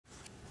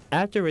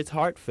After his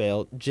heart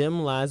failed, Jim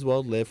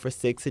Laswell lived for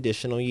 6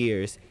 additional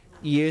years,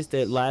 years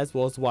that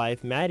Laswell's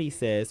wife, Maddie,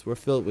 says were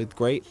filled with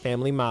great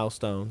family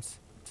milestones.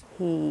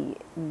 He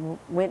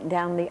went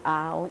down the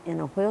aisle in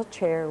a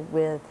wheelchair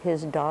with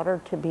his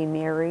daughter to be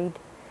married.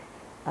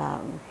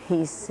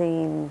 He's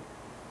seen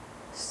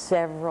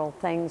several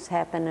things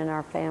happen in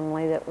our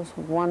family that was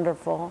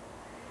wonderful,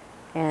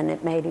 and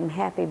it made him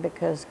happy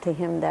because to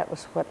him that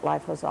was what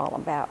life was all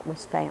about,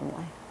 was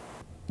family.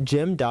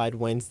 Jim died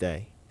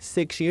Wednesday.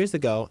 6 years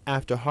ago,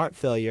 after heart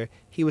failure,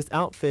 he was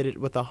outfitted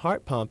with a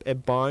heart pump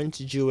at Barnes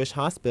Jewish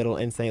Hospital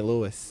in St.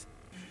 Louis.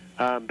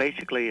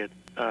 Basically, it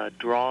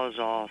draws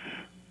off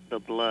the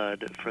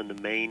blood from the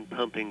main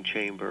pumping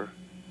chamber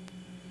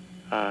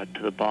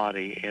to the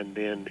body, and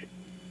then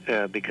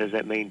because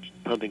that main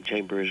pumping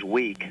chamber is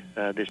weak,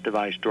 this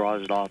device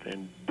draws it off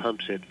and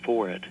pumps it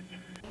for it.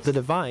 The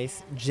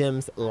device,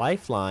 Jim's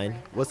lifeline,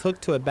 was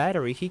hooked to a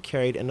battery he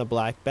carried in a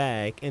black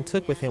bag and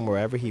took with him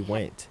wherever he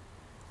went.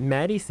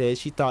 Maddie says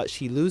she thought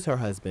she'd lose her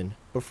husband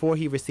before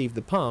he received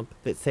the pump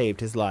that saved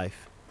his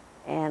life.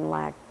 And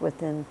like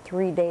within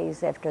 3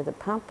 days after the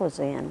pump was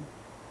in,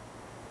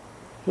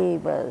 he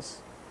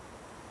was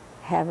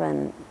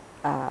having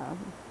a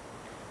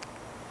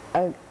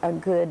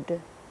good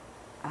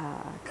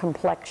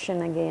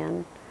complexion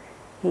again.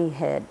 He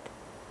had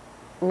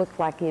looked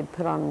like he had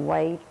put on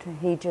weight.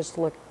 He just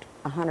looked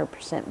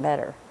 100%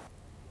 better.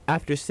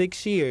 After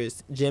 6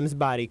 years, Jim's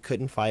body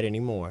couldn't fight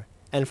anymore.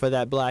 And for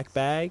that black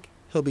bag,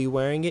 he'll be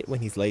wearing it when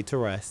he's laid to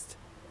rest.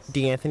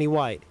 D'Anthony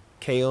White,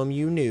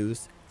 KOMU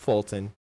News, Fulton.